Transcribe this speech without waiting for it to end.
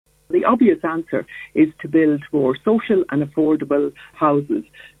The obvious answer is to build more social and affordable houses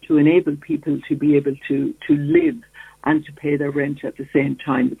to enable people to be able to live and to pay their rent at the same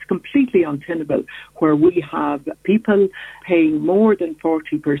time. It's completely untenable where we have people paying more than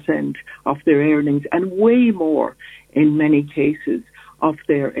 40% of their earnings and way more in many cases of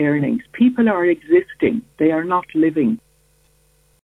their earnings. People are existing, they are not living.